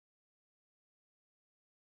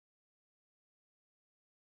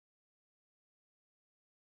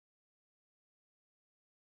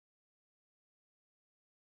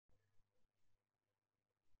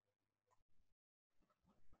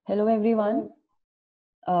Hello everyone.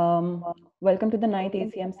 Welcome to the 9th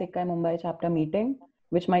ACM SIGCHI Mumbai Chapter meeting,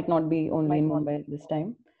 which might not be only in Mumbai this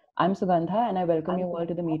time. I'm Sugandha and I welcome you all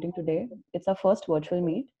to the meeting today. It's our first virtual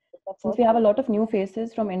meet. Since we have a lot of new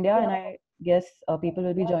faces from India, and I guess people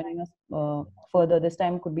will be joining us further this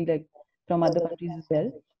time, could be like from other countries as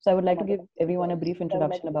well. So I would like to give everyone a brief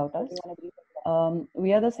introduction about us.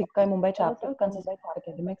 We are the SIGCHI Mumbai chapter consisting of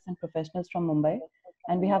academics and professionals from Mumbai,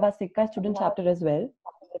 and we have our SIGCHI student chapter as well.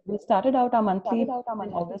 We started out our monthly in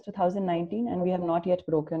August 2019, and we have not yet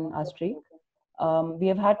broken our streak. We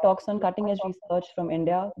have had talks on cutting edge research from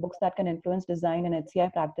India, books that can influence design and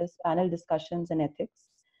HCI practice, panel discussions, and ethics.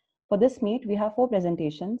 For this meet, we have 4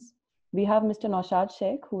 presentations. We have Mr. Naushad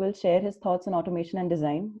Shaikh, who will share his thoughts on automation and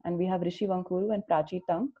design, and we have Rishi Vanukuru and Prachi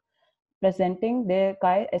presenting their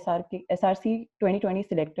Kai SRC 2020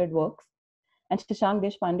 selected works, and Shashank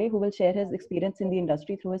Deshpande, who will share his experience in the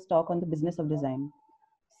industry through his talk on the business of design.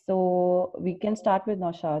 So we can start with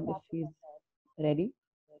Naushad if he's ready.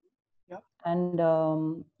 Yeah. And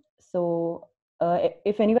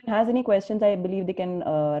if anyone has any questions, I believe they can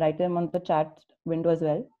write them on the chat window as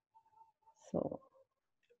well. So.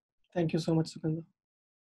 Thank you so much, Sukanda.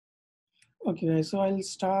 Okay, guys, so I'll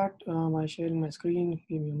start by sharing my screen.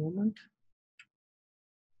 Give me a moment.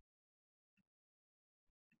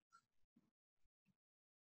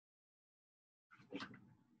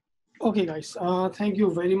 Okay, guys, thank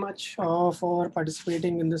you very much for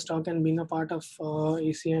participating in this talk and being a part of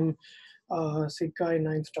ACM SIGCHI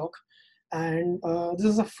 9th talk. And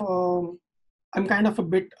this is I'm kind of a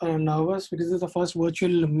bit nervous because this is the first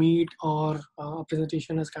virtual meet or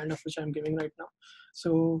presentation as kind of which I'm giving right now.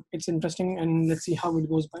 So it's interesting, and let's see how it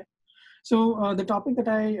goes by. So the topic that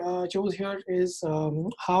I chose here is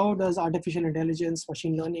how does artificial intelligence,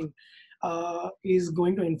 machine learning is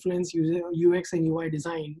going to influence UX and UI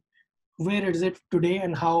design. Where is it today,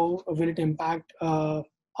 and how will it impact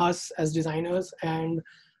us as designers and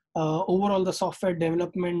overall the software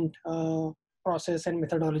development process and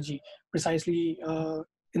methodology precisely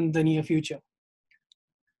in the near future.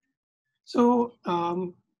 So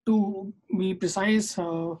to be precise,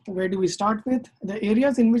 where do we start with? The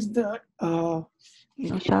areas in which the...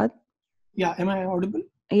 Naushad? Yeah, am I audible?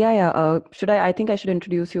 Yeah. I think I should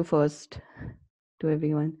introduce you first to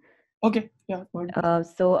everyone. Okay, yeah.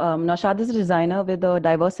 Naushad is a designer with a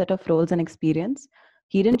diverse set of roles and experience.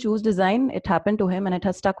 He didn't choose design, it happened to him and it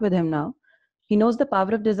has stuck with him now. He knows the power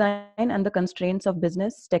of design and the constraints of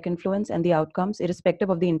business, tech influence, and the outcomes, irrespective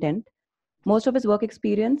of the intent. Most of his work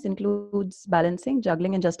experience includes balancing,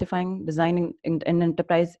 juggling, and justifying design in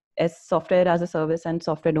enterprise as software as a service and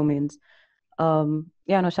software domains.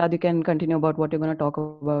 Naushad, you can continue about what you're going to talk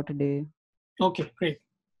about today. Okay, great.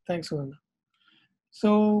 Thanks, Sugandha.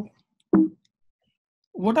 So,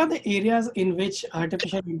 what are the areas in which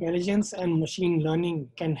artificial intelligence and machine learning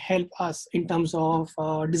can help us in terms of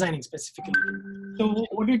designing specifically? So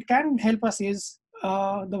what it can help us is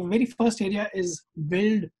the very first area is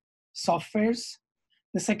build softwares.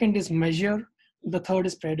 The second is measure. The third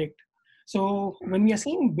is predict. So when we are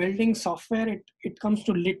saying building software, it comes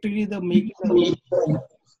to literally the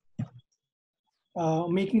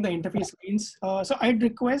making the interface screens. So I'd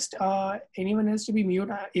request anyone else to be mute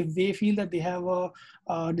if they feel that they have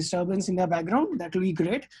a disturbance in their background. That will be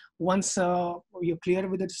great. Once you're clear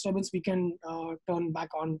with the disturbance, we can turn back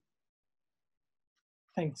on.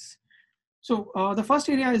 Thanks. So the first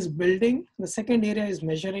area is building, the second area is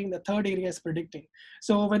measuring, the third area is predicting.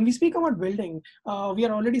 So when we speak about building, we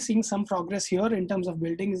are already seeing some progress here in terms of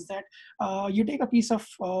building is that you take a piece of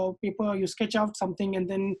paper, you sketch out something, and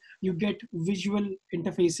then you get visual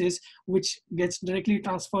interfaces, which gets directly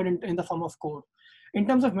transferred in the form of code. In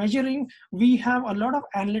terms of measuring, we have a lot of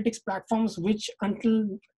analytics platforms, which until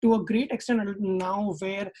to a great extent now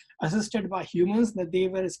were assisted by humans that they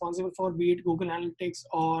were responsible for, be it Google Analytics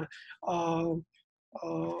or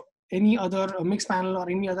any other Mixpanel or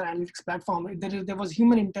any other analytics platform. There was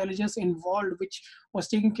human intelligence involved, which was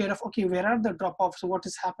taking care of, okay, where are the drop-offs, what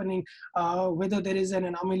is happening, whether there is an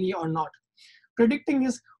anomaly or not. Predicting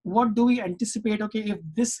is what do we anticipate, okay, if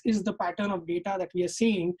this is the pattern of data that we are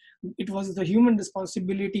seeing, it was the human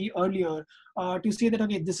responsibility earlier to say that,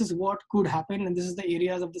 okay, this is what could happen and this is the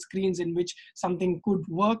areas of the screens in which something could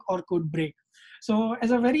work or could break. So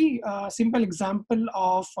as a very simple example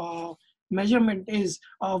of measurement is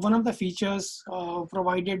one of the features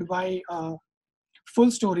provided by Full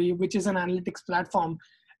Story, which is an analytics platform.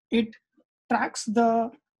 It tracks the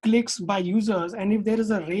clicks by users, and if there is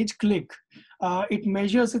a rage click, it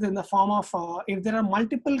measures it in the form of if there are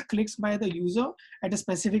multiple clicks by the user at a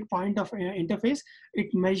specific point of interface,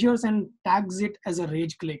 it measures and tags it as a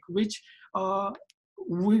rage click, which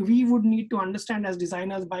we would need to understand as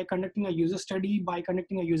designers by conducting a user study, by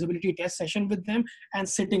conducting a usability test session with them and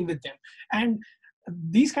sitting with them. And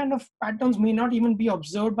these kind of patterns may not even be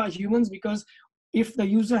observed by humans, because if the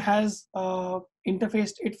user has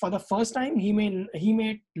interfaced it for the first time, he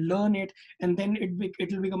may learn it, and then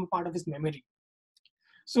it will become a part of his memory.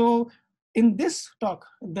 So in this talk,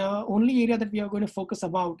 the only area that we are going to focus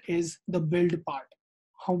about is the build part.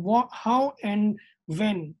 How and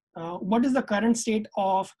when, what is the current state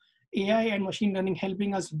of AI and machine learning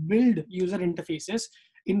helping us build user interfaces?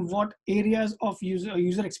 In what areas of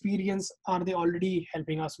user experience are they already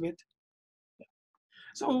helping us with?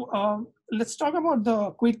 So let's talk about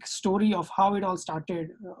the quick story of how it all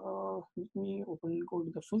started. Let me go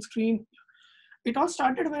to the full screen. It all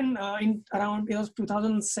started when in around, it was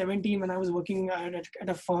 2017, when I was working at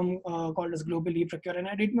a firm called as Globally Procure, and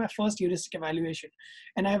I did my first heuristic evaluation.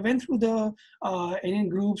 And I went through the in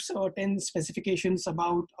groups 10 specifications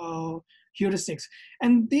about heuristics,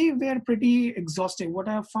 and they were pretty exhaustive. What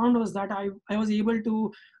I found was that I was able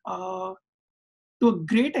to a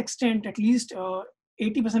great extent, at least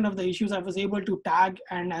 80% of the issues I was able to tag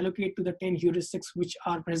and allocate to the 10 heuristics which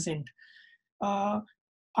are present.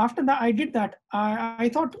 After that, I did that. I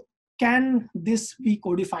thought, can this be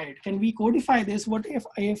codified? Can we codify this? What if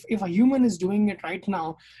a human is doing it right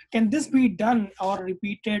now? Can this be done or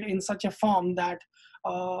repeated in such a form that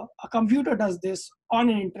a computer does this on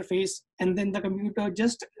an interface, and then the computer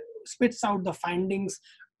just spits out the findings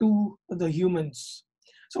to the humans?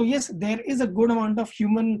 So yes, there is a good amount of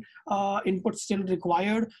human input still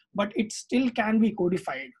required, but it still can be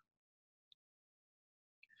codified.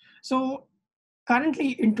 So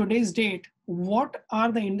currently, in today's date, what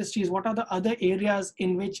are the industries, what are the other areas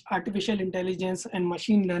in which artificial intelligence and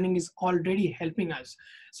machine learning is already helping us?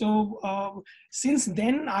 So since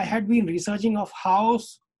then, I had been researching of how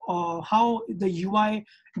the UI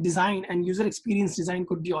design and user experience design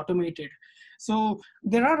could be automated. So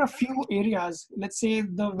there are a few areas. Let's say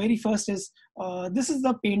the very first is, this is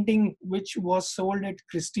the painting which was sold at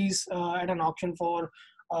Christie's at an auction for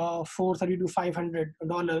 $430 to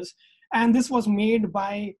 $500. And this was made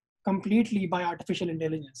completely by artificial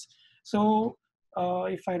intelligence. So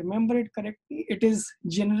if I remember it correctly, it is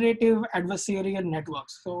generative adversarial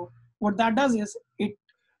networks. So what that does is it.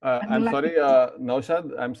 I'm sorry,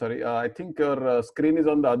 Naushad, I'm sorry. I think your screen is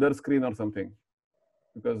on the other screen or something,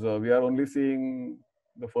 because we are only seeing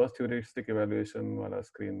the first heuristic evaluation on our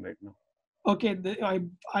screen right now. Okay,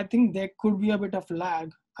 I think there could be a bit of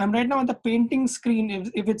lag. I'm right now on the painting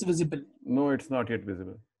screen, if it's visible. No, it's not yet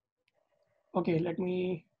visible. Okay, let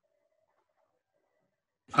me.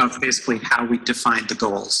 Of basically how we defined the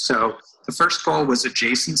goals. So the first goal was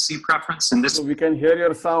adjacency preference, and this. So we can hear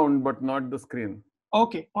your sound, but not the screen.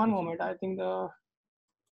 Okay, one moment. I think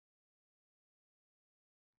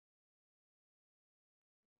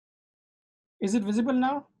Is it visible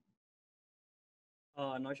now?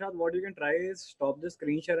 Naushad, what you can try is stop the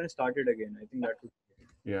screen share and start it again. I think that would.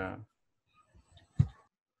 Yeah.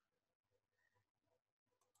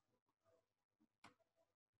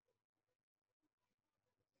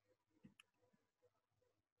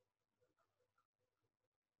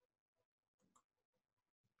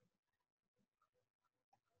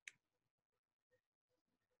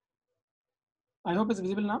 I hope it's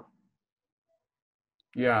visible now.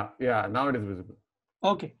 Yeah, now it is visible.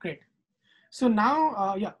 Okay, great. So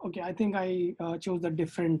now, yeah, okay, I think I chose the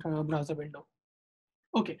different browser window.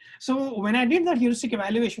 Okay, so when I did that heuristic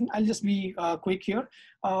evaluation, I'll just be quick here.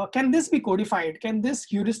 Can this be codified? Can this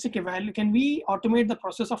heuristic can we automate the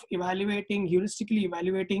process of heuristically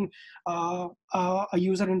evaluating a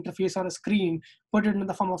user interface or a screen, put it in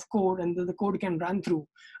the form of code, and the code can run through?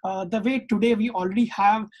 The way today we already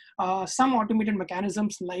have some automated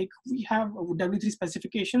mechanisms, like we have W3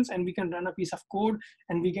 specifications, and we can run a piece of code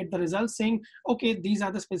and we get the results saying, okay, these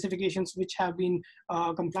are the specifications which have been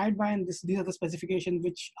complied by, and these are the specifications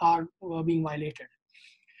which are being violated.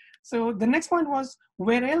 So the next point was,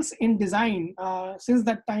 where else in design, since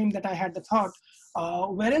that time that I had the thought,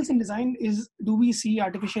 where else in design do we see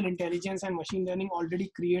artificial intelligence and machine learning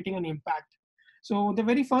already creating an impact? So the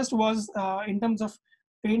very first was in terms of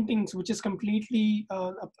paintings, which is completely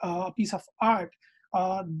a piece of art.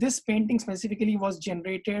 This painting specifically was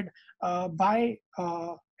generated by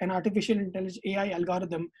an artificial intelligence AI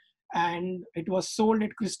algorithm, and it was sold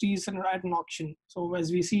at Christie's and at an auction. So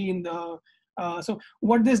as we see in the, so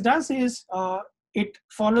what this does is it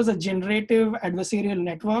follows a generative adversarial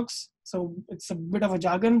networks. So it's a bit of a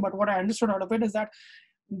jargon, but what I understood out of it is that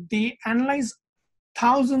they analyze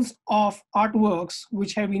thousands of artworks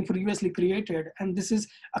which have been previously created, and this is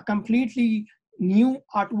a completely new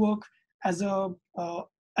artwork as a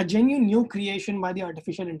genuine new creation by the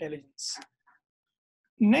artificial intelligence.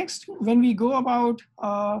 Next, when we go about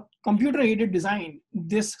computer-aided design,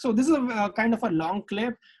 this is a kind of a long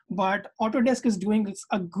clip, but Autodesk is doing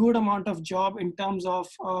a good amount of job in terms of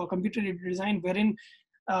computer-aided design, wherein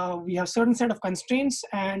we have certain set of constraints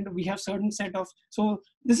and we have certain set of, so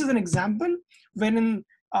this is an example wherein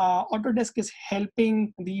Autodesk is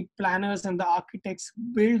helping the planners and the architects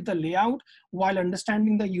build the layout while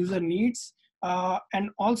understanding the user needs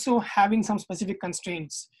and also having some specific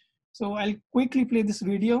constraints. So I'll quickly play this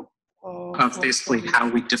video. Of basically how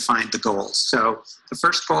we defined the goals. So the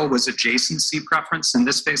first goal was adjacency preference, and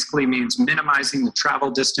this basically means minimizing the travel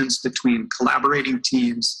distance between collaborating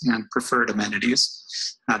teams and preferred amenities.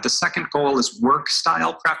 The second goal is work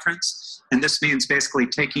style preference, and this means basically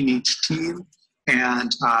taking each team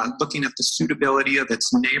and looking at the suitability of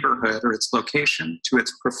its neighborhood or its location to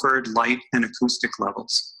its preferred light and acoustic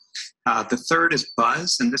levels. The third is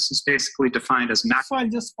buzz, and this is basically defined as so I'll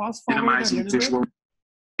just fast forward minimizing visual bit.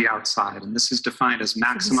 The outside, and this is defined as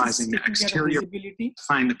maximizing the exterior,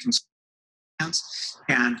 define the constraints,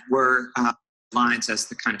 and we're lines as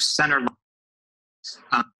the kind of center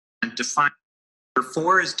line, and define. Number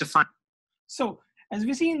 4 is define. So as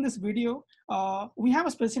we see in this video, we have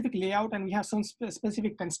a specific layout and we have some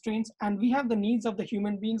specific constraints, and we have the needs of the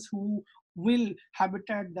human beings who will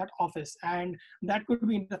habitat that office, and that could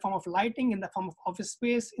be in the form of lighting, in the form of office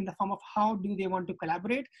space, in the form of how do they want to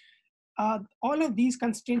collaborate. All of these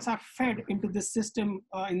constraints are fed into this system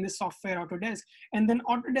in this software Autodesk, and then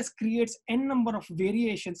Autodesk creates n number of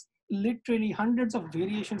variations, literally hundreds of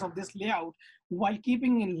variations of this layout, while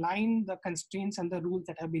keeping in line the constraints and the rules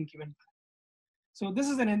that have been given. So this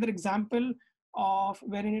is another example of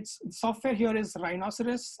wherein its software here is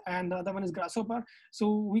rhinoceros and the other one is grasshopper.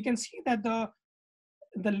 So we can see that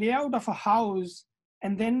the layout of a house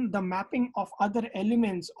and then the mapping of other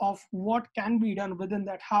elements of what can be done within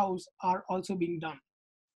that house are also being done.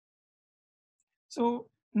 So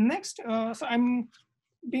next, so I'm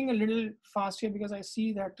being a little fast here because I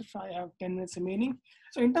see that I have 10 minutes remaining.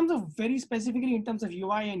 So in terms of very specifically in terms of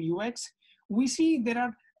UI and UX, we see there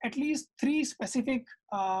are at least 3 specific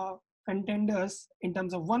contenders in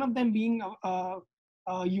terms of one of them being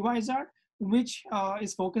UiZard, which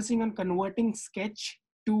is focusing on converting Sketch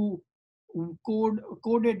to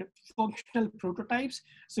coded functional prototypes.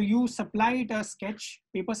 So you supply it a sketch,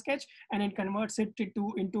 paper sketch, and it converts it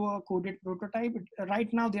into a coded prototype. Right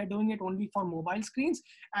now they are doing it only for mobile screens,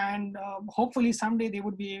 and hopefully someday they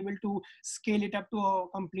would be able to scale it up to a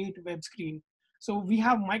complete web screen. So we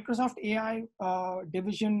have Microsoft AI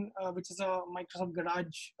division, which is a Microsoft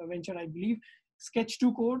Garage venture, I believe, Sketch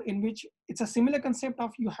to Code, in which it's a similar concept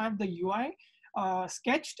of you have the UI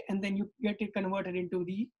sketched and then you get it converted into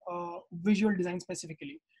the visual design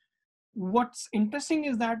specifically. What's interesting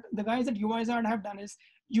is that the guys at UiZard have done is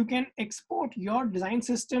you can export your design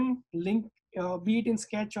system link, be it in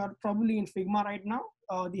Sketch or probably in Figma right now.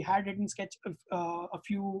 They had it in Sketch a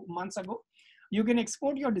few months ago. You can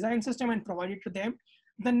export your design system and provide it to them.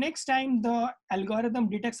 The next time the algorithm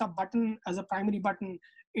detects a button as a primary button,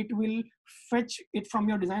 it will fetch it from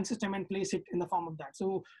your design system and place it in the form of that.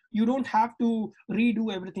 So you don't have to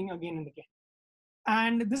redo everything again and again.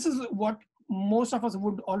 And this is what most of us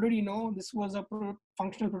would already know. This was a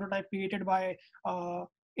functional prototype created by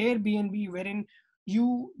Airbnb, wherein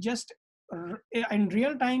you just, in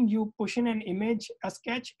real time, you push in an image, a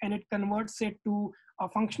sketch, and it converts it to a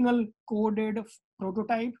functional coded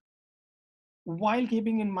prototype while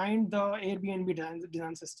keeping in mind the Airbnb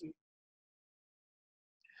design system.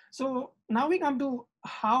 So now we come to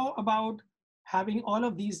how about having all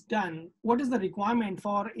of these done, what is the requirement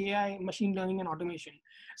for AI, machine learning, and automation?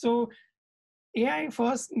 So AI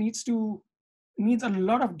first needs a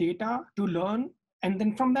lot of data to learn. And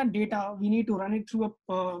then from that data, we need to run it through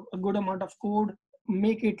a good amount of code,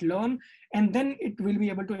 make it learn, and then it will be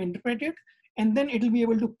able to interpret it. And then it will be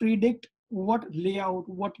able to predict what layout,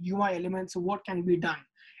 what UI elements, what can be done.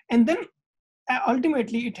 And then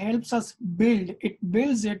ultimately it helps us build,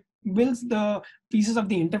 builds the pieces of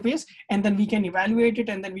the interface, and then we can evaluate it,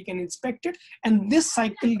 and then we can inspect it. And this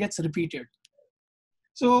cycle gets repeated.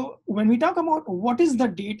 So when we talk about what is the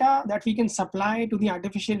data that we can supply to the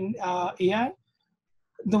artificial AI,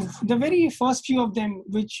 the very first few of them,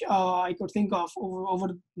 which I could think of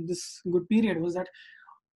over this good period, was that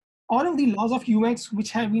all of the laws of UX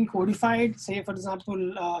which have been codified, say for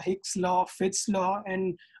example, Hicks law, Fitts law,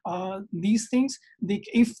 and these things,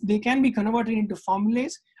 if they can be converted into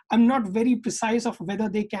formulas, I'm not very precise of whether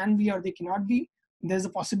they can be or they cannot be. There's a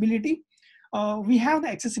possibility. We have the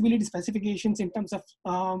accessibility specifications in terms of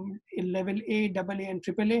level A, AA, and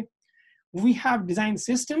AAA. we have design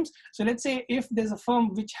systems. So let's say if there's a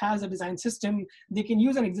firm which has a design system, they can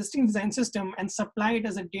use an existing design system and supply it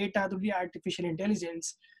as a data to the artificial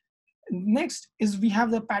intelligence. Next is we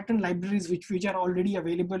have the pattern libraries, which are already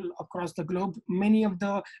available across the globe. Many of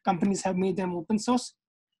the companies have made them open source.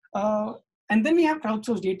 And then we have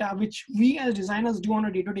crowdsourced data, which we as designers do on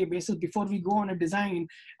a day-to-day basis before we go on a design.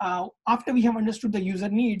 After we have understood the user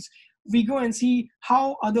needs, we go and see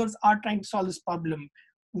how others are trying to solve this problem.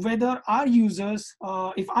 Whether our users,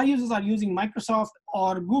 if our users are using Microsoft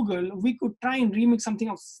or Google, we could try and remix something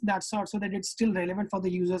of that sort so that it's still relevant for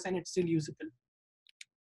the users and it's still usable.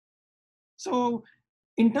 So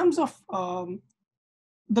in terms of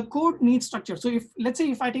the code needs structure. So if, let's say,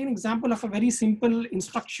 if I take an example of a very simple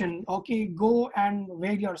instruction, okay, go and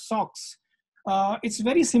wear your socks. It's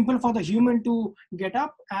very simple for the human to get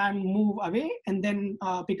up and move away and then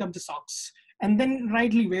pick up the socks and then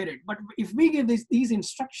rightly wear it. But if we give these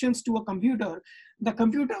instructions to a computer, the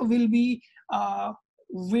computer will be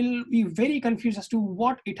very confused as to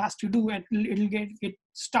what it has to do, and it'll get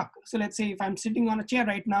stuck. So let's say if I'm sitting on a chair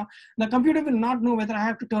right now, the computer will not know whether I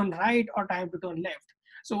have to turn right or I have to turn left.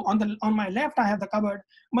 So on my left, I have the cupboard,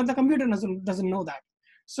 but the computer doesn't know that.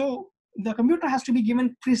 So the computer has to be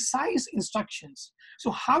given precise instructions.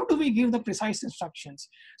 So how do we give the precise instructions?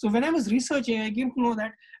 So when I was researching, I came to know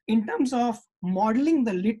that in terms of modeling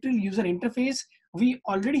the literal user interface, we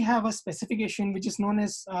already have a specification which is known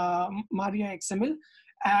as Maria XML,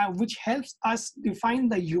 which helps us define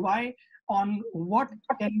the UI on what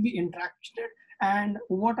can be interacted and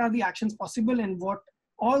what are the actions possible and what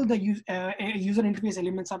all the user interface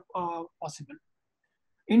elements are possible.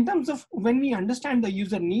 In terms of when we understand the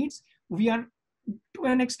user needs, we are, to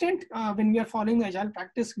an extent, when we are following the agile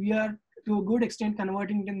practice, we are to a good extent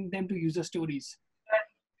converting them to user stories.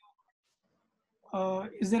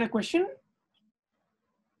 Is there a question?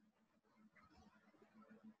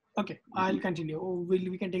 Okay, I'll continue.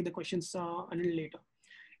 We can take the questions a little later.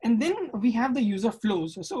 And then we have the user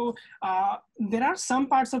flows. So there are some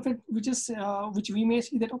parts of it which we may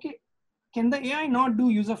see that, okay, can the AI not do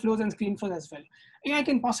user flows and screen flows as well? AI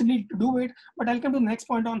can possibly do it, but I'll come to the next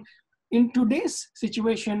point on, in today's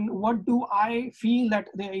situation, what do I feel that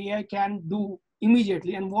the AI can do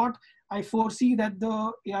immediately and what I foresee that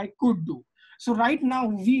the AI could do? So right now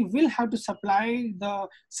we will have to supply the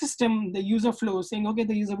system, the user flow, saying, okay,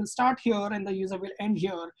 the user will start here and the user will end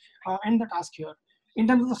here, end the task here. In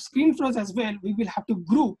terms of screen flows as well, we will have to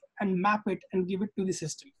group and map it and give it to the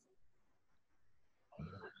system.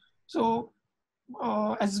 So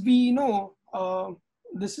as we know,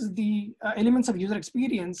 this is the elements of user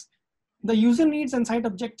experience. The user needs and site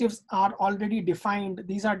objectives are already defined.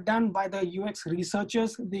 These are done by the UX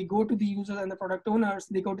researchers. They go to the users and the product owners.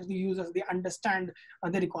 They go to the users, they understand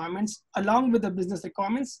the requirements along with the business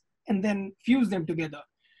requirements and then fuse them together.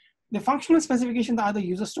 The functional specifications are the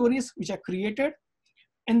user stories which are created.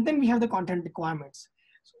 And then we have the content requirements.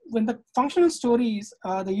 When the functional stories,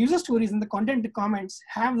 the user stories and the content requirements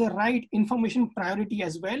have the right information priority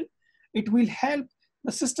as well, it will help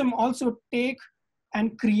the system also take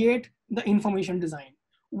and create the information design.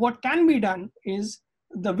 What can be done is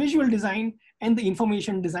the visual design and the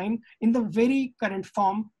information design in the very current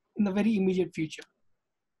form in the very immediate future.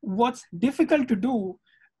 What's difficult to do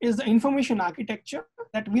is the information architecture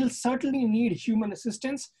that will certainly need human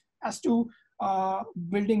assistance as to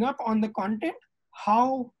building up on the content.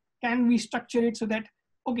 How can we structure it so that,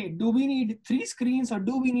 okay, do we need 3 screens or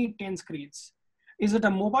do we need 10 screens? Is it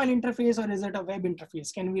a mobile interface or is it a web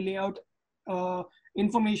interface? Can we lay out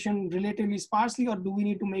information relatively sparsely or do we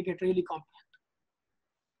need to make it really compact?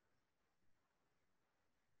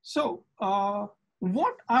 So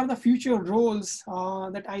what are the future roles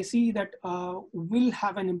that I see that will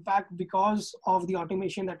have an impact because of the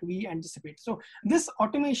automation that we anticipate? So this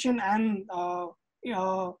automation and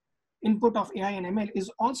input of AI and ML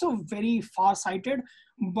is also very far-sighted,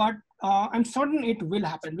 but I'm certain it will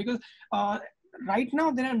happen because right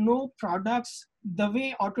now there are no products the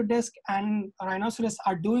way Autodesk and Rhinoceros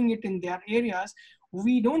are doing it in their areas.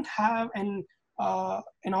 We don't have an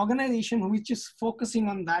organization which is focusing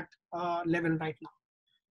on that level right now.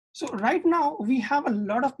 So right now we have a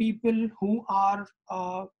lot of people who are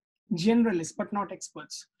generalists but not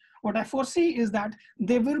experts. What I foresee is that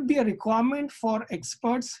there will be a requirement for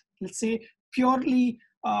experts, let's say purely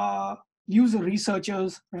user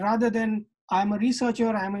researchers, rather than I'm a researcher,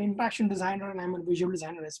 I'm an interaction designer, and I'm a visual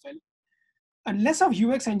designer as well. And less of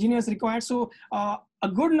UX engineers required. So a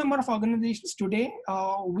good number of organizations today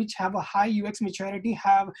which have a high UX maturity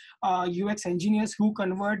have UX engineers who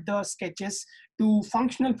convert the sketches to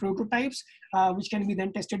functional prototypes, which can be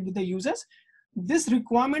then tested with the users. this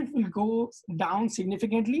requirement will go down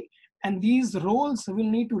significantly, and these roles will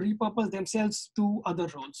need to repurpose themselves to other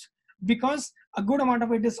roles, because a good amount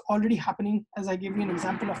of it is already happening, as I gave you an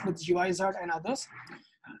example of with UIZard and others.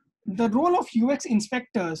 The role of UX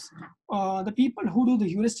inspectors, the people who do the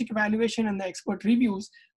heuristic evaluation and the expert reviews,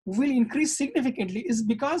 will increase significantly, is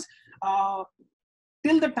because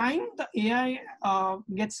till the time the AI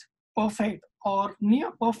gets perfect or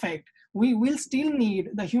near perfect, we will still need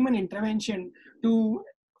the human intervention to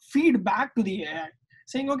feed back to the AI,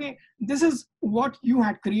 saying, okay, this is what you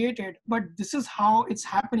had created, but this is how it's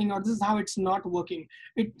happening, or this is how it's not working.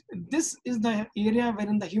 This is the area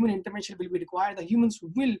wherein the human intervention will be required. The humans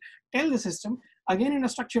will tell the system, again in a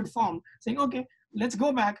structured form, saying, okay, let's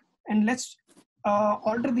go back and let's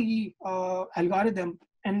alter the algorithm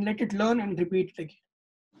and let it learn and repeat it again.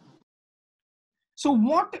 So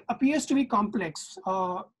what appears to be complex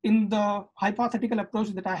in the hypothetical approach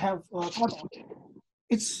that I have thought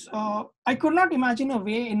of, I could not imagine a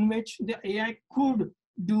way in which the AI could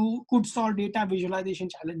solve data visualization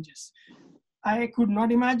challenges. I could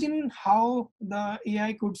not imagine how the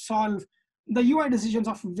AI could solve the UI decisions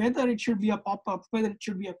of whether it should be a pop-up, whether it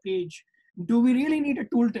should be a page. Do we really need a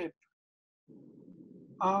tooltip?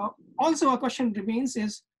 Also, a question remains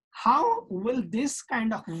is, how will this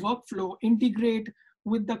kind of workflow integrate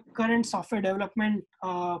with the current software development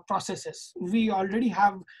processes? We already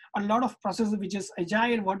have a lot of processes, which is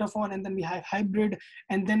agile, waterfall, and then we have hybrid,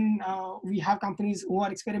 and then we have companies who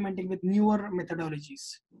are experimenting with newer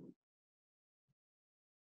methodologies.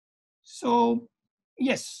 So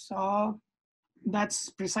yes, that's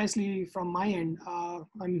precisely from my end.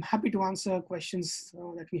 I'm happy to answer questions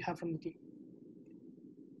that we have from the team.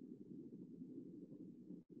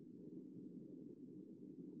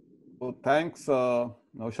 So thanks,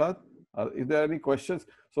 Naushad. Is there any questions?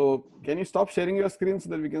 So can you stop sharing your screen so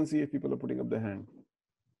that we can see if people are putting up their hand?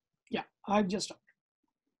 Yeah, I've just stopped.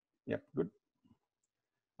 Yeah, good.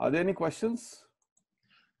 Are there any questions?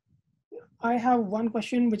 I have one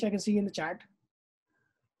question which I can see in the chat.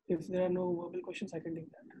 If there are no verbal questions, I can take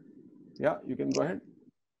that. Yeah, you can go ahead.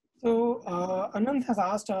 So Anand has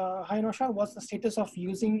asked, hi Naushad, what's the status of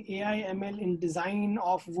using AI ML in design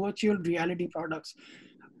of virtual reality products?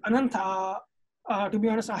 Anand, to be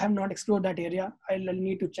honest, I have not explored that area. I'll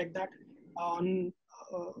need to check that.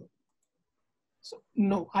 So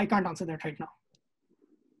no, I can't answer that right now.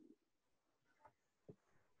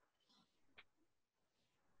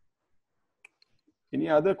 Any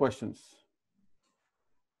other questions?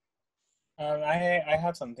 I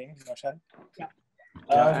have something, Naushad. Yeah.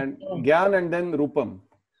 And Gyan and then Rupam.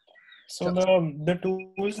 So the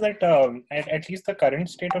tools that at least the current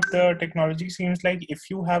state of the technology seems like, if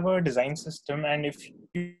you have a design system and if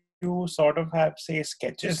you sort of have, say,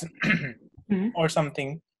 sketches or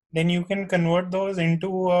something, then you can convert those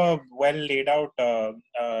into a well laid out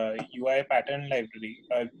UI pattern library.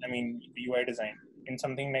 I mean UI design in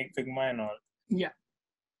something like Figma and all. Yeah.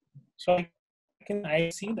 So I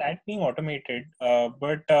see that being automated,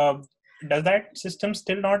 but does that system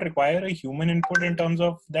still not require a human input in terms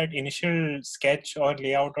of that initial sketch or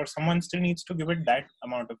layout, or someone still needs to give it that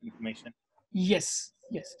amount of information? Yes,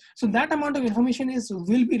 yes. So that amount of information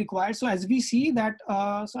will be required. So as we see that,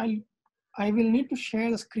 so I will need to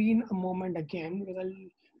share the screen a moment again, because I'll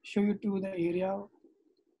show you to the area.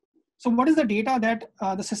 So what is the data that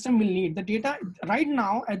the system will need? The data right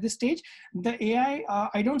now at this stage, the AI,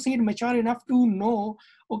 I don't see it mature enough to know,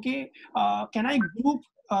 okay, can I group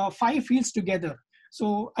 5 fields together?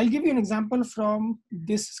 So I'll give you an example from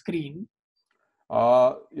this screen.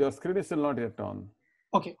 Your screen is still not yet on.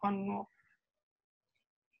 Okay, on.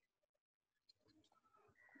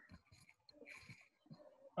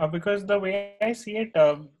 Because the way I see it,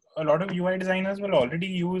 a lot of UI designers will already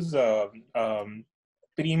use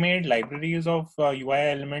pre-made libraries of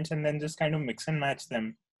UI elements and then just kind of mix and match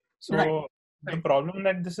them. So the problem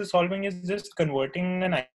that this is solving is just converting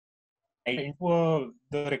an into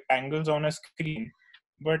the rectangles on a screen.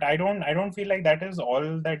 But I don't feel like that is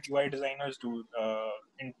all that UI designers do.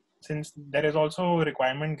 Since there is also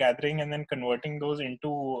requirement gathering and then converting those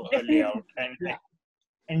into a layout.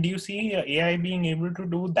 And do you see AI being able to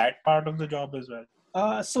do that part of the job as well?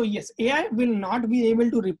 So yes, AI will not be able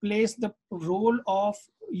to replace the role of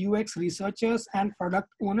UX researchers and product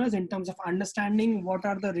owners in terms of understanding what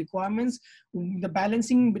are the requirements, the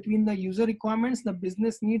balancing between the user requirements, the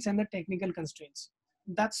business needs, and the technical constraints.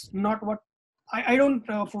 That's not what I don't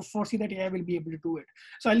foresee that AI will be able to do it.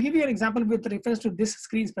 So I'll give you an example with reference to this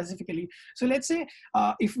screen specifically. So let's say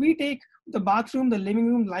if we take the bathroom, the living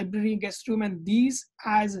room, library, guest room, and these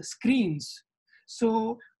as screens.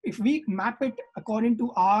 So if we map it according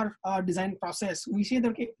to our design process, we say that,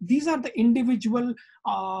 okay, these are the individual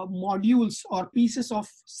modules or pieces of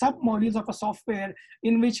sub-modules of a software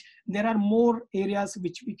in which there are more areas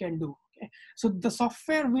which we can do. Okay? So the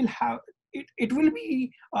software will have, it will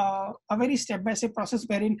be a very step-by-step process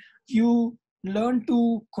wherein you learn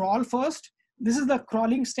to crawl first. This is the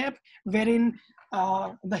crawling step wherein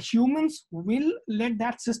the humans will let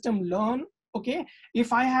that system learn, okay,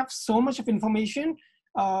 if I have so much of information,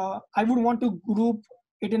 I would want to group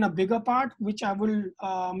it in a bigger part, which I will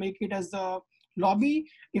make it as the lobby.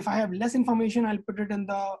 If I have less information, I'll put it in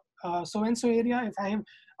the so-and-so area. If I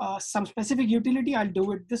have some specific utility, I'll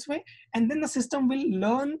do it this way. And then the system will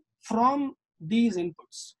learn from these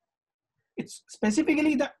inputs. It's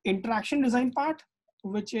specifically the interaction design part,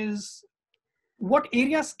 which is what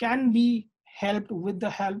areas can be helped with the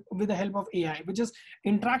help of AI, which is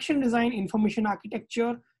interaction design, information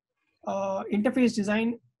architecture, interface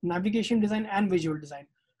design, navigation design, and visual design.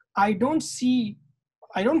 I don't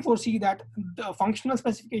foresee that the functional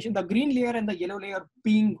specification, the green layer and the yellow layer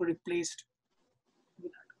being replaced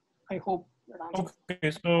with that. I hope that answers.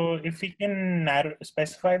 Okay, so if we can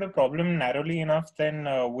specify the problem narrowly enough, then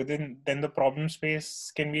then the problem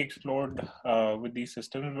space can be explored with these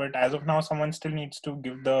systems. But as of now, someone still needs to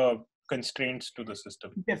give the constraints to the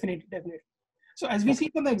system. Definitely. So as we see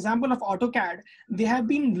from the example of AutoCAD, they have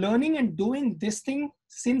been learning and doing this thing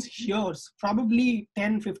since years, probably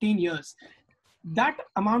 10, 15 years. That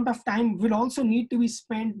amount of time will also need to be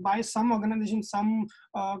spent by some organization, some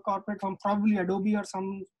corporate firm, probably Adobe or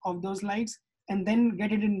some of those likes, and then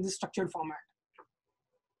get it in this structured format.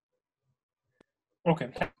 Okay,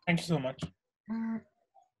 thank you so much.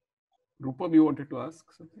 Rupam, you wanted to ask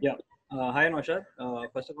something? Yeah. Hi, Naushad.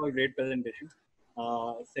 First of all, great presentation.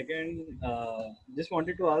 Second, just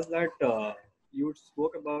wanted to ask that you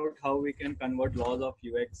spoke about how we can convert laws of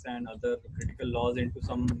UX and other critical laws into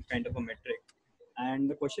some kind of a metric. And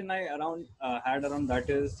the question I had around that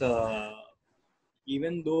is,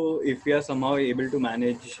 even though if we are somehow able to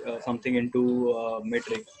manage something into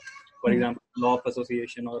metric, for example, law of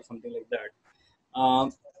association or something like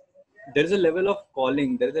that, there is a level of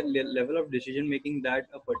calling, there is a level of decision making that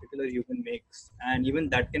a particular human makes, and even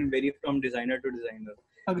that can vary from designer to designer.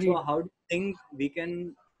 Agreed. So how do you think we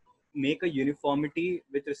can make a uniformity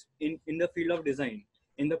with in the field of design,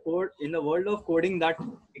 in the world of coding that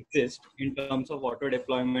exists in terms of auto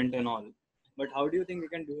deployment and all, but how do you think we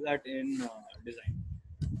can do that in design?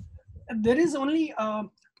 There is only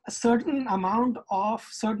a certain amount of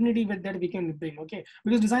certainty that we can bring, okay,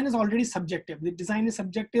 because design is already subjective. The design is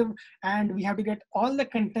subjective, and we have to get all the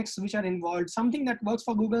contexts which are involved. Something that works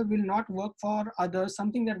for Google will not work for others.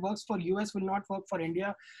 Something that works for US will not work for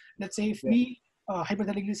India. Let's say if we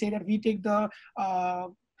hypothetically say that we take the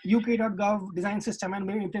UK.gov design system and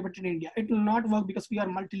maybe implement it in India, it will not work because we are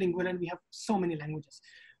multilingual and we have so many languages.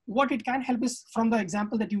 What it can help is, from the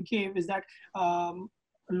example that you gave, is that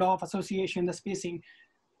law of association, the spacing.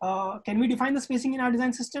 Can we define the spacing in our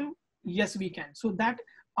design system? Yes, we can. So that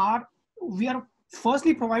we are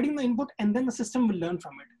firstly providing the input, and then the system will learn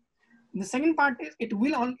from it. The second part is it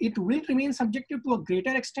will remain subjective to a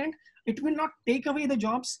greater extent. It will not take away the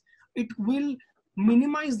jobs. It will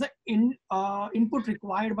minimize the input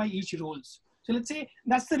required by each roles. So let's say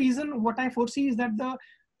that's the reason what I foresee is that the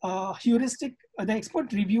the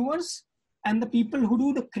expert reviewers and the people who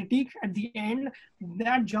do the critique at the end,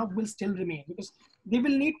 that job will still remain, because they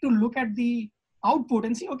will need to look at the output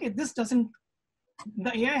and see, okay,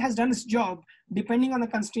 the AI has done its job depending on the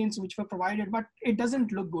constraints which were provided, but it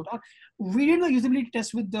doesn't look good. Or we did the usability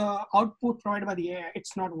test with the output provided by the AI,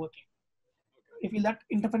 it's not working. If that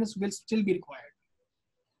interference will still be required.